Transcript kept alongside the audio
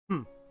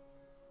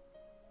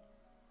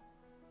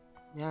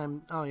Yeah,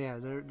 oh yeah,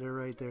 they're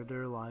right there.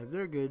 They're alive.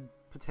 They're good.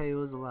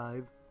 Potato's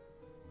alive.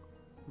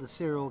 The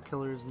serial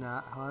killer's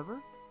not,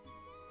 however.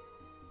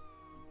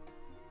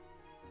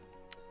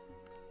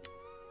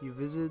 You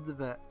visited the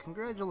vet.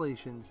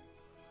 Congratulations.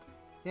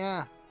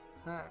 Yeah,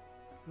 that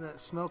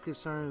smoke is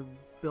starting to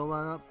build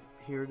on up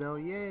here, though.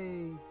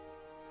 Yay!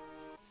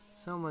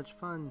 So much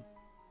fun.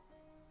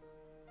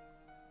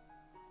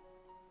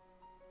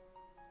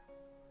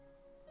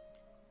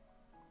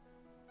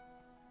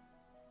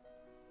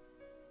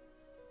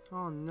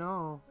 Oh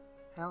no,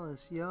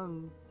 Alice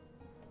Young.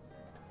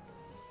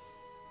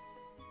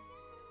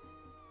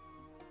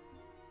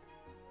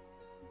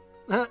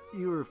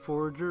 You were a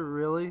forger,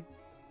 really?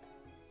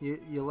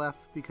 You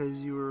left because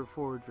you were a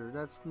forger.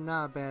 That's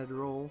not a bad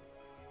role.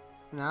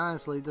 And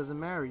honestly, it doesn't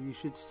matter. You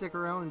should stick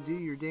around and do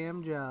your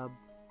damn job.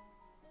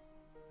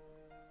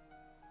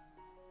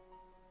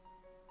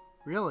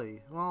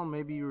 Really? Well,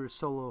 maybe you were a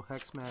solo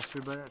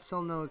hexmaster, but that's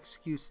still no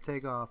excuse to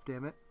take off,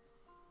 damn it.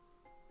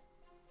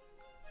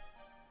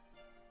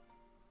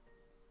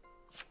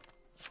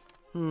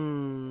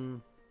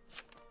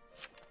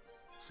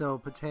 So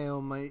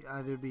Potato might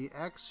either be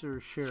X or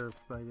Sheriff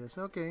by this.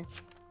 Okay.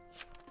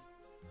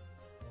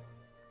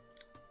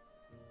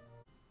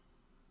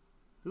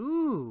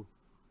 Ooh!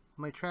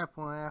 My trap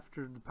went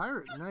after the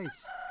pirate. Nice.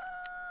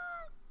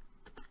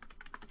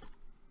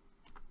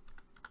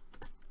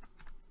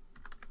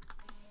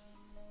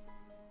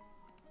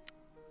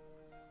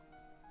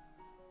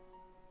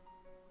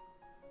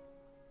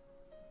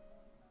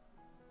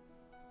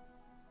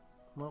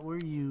 What were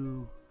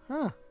you?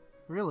 Huh.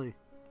 Really?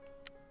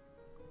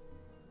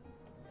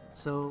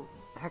 So,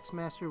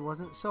 Hexmaster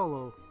wasn't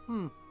solo.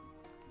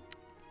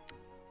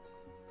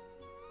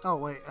 Oh,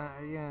 wait.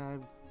 Yeah.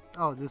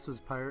 Oh, this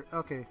was pirate.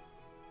 Okay.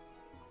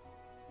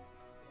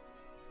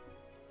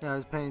 Yeah, I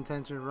was paying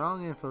attention to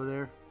wrong info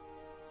there.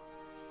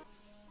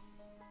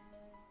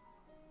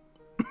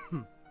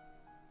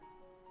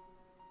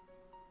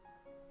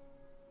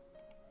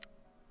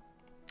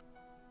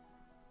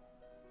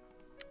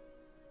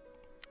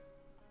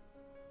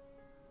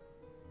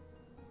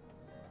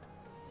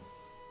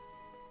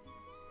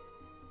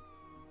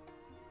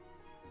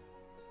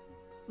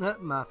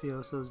 That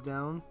mafioso's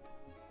down.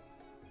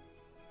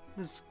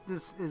 This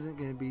isn't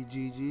gonna be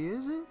GG,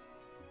 is it?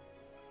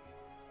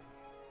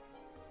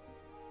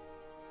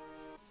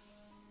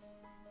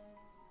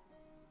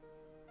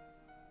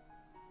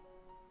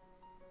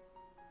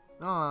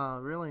 Oh,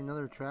 really?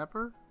 Another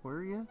trapper?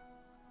 Were you?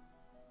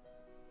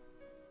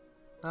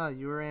 Ah,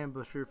 you were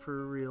ambusher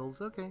for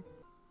reals. Okay.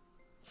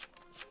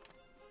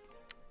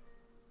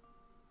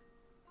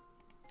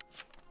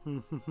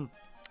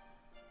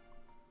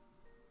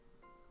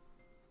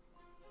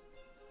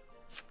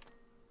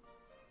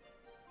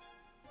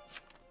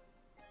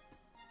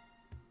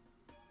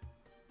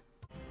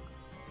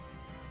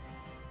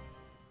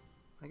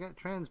 I got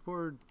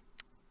transported.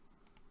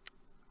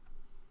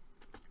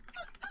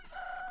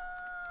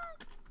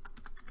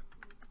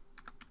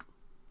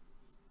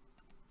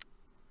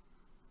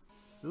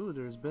 Ooh,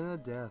 there's been a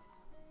death.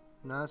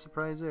 Not a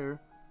surprise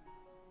there.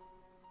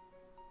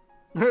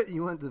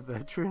 You went to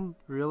veteran?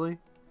 Really?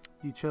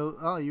 You chose...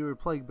 Oh, you were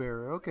plague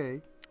bearer.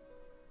 Okay.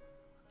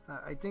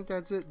 I think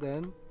that's it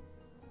then.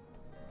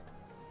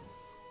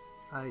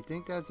 I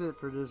think that's it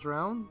for this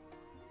round.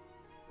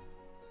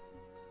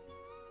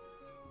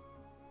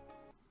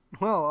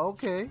 Well,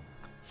 okay.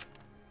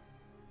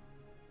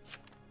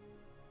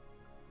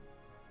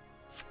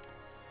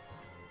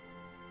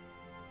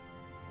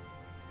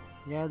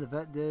 Yeah, the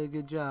vet did a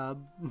good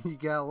job. You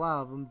got a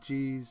lot of them,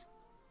 jeez.